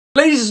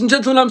Ladies and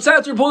gentlemen, I'm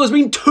sad to report there's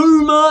been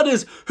 2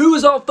 murders. Who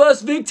was our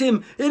first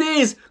victim? It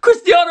is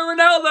Cristiano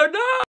Ronaldo.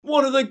 No!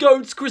 One of the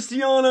GOATs,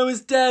 Cristiano, is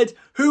dead.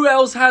 Who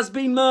else has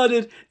been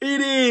murdered? It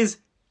is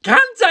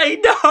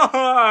Kante.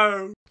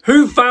 No!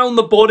 Who found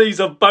the bodies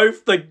of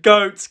both the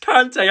GOATs,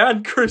 Kante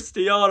and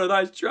Cristiano?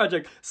 That is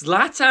tragic.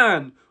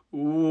 Zlatan.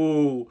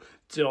 Ooh,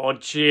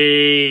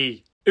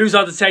 dodgy. Who's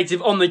our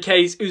detective on the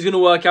case? Who's going to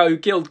work out who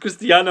killed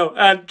Cristiano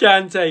and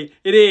Kante?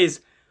 It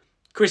is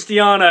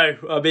Cristiano.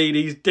 I mean,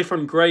 he's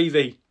different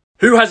gravy.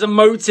 Who has a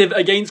motive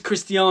against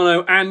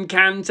Cristiano and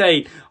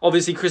Kante?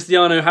 Obviously,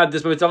 Cristiano had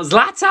this motive.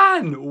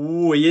 Zlatan!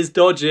 Ooh, he is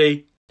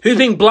dodgy. Who's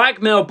being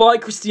blackmailed by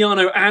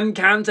Cristiano and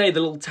Kante? The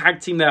little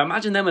tag team there.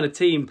 Imagine them in a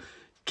team.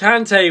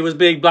 Kante was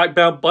being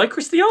blackmailed by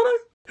Cristiano?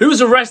 Who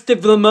was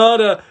arrested for the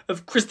murder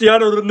of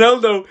Cristiano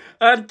Ronaldo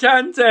and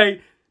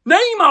Kante?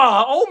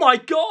 Neymar! Oh my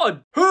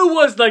God! Who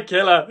was the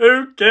killer?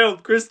 Who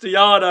killed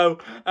Cristiano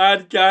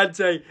and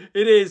Kante?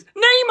 It is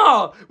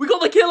Neymar! We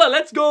got the killer!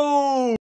 Let's go!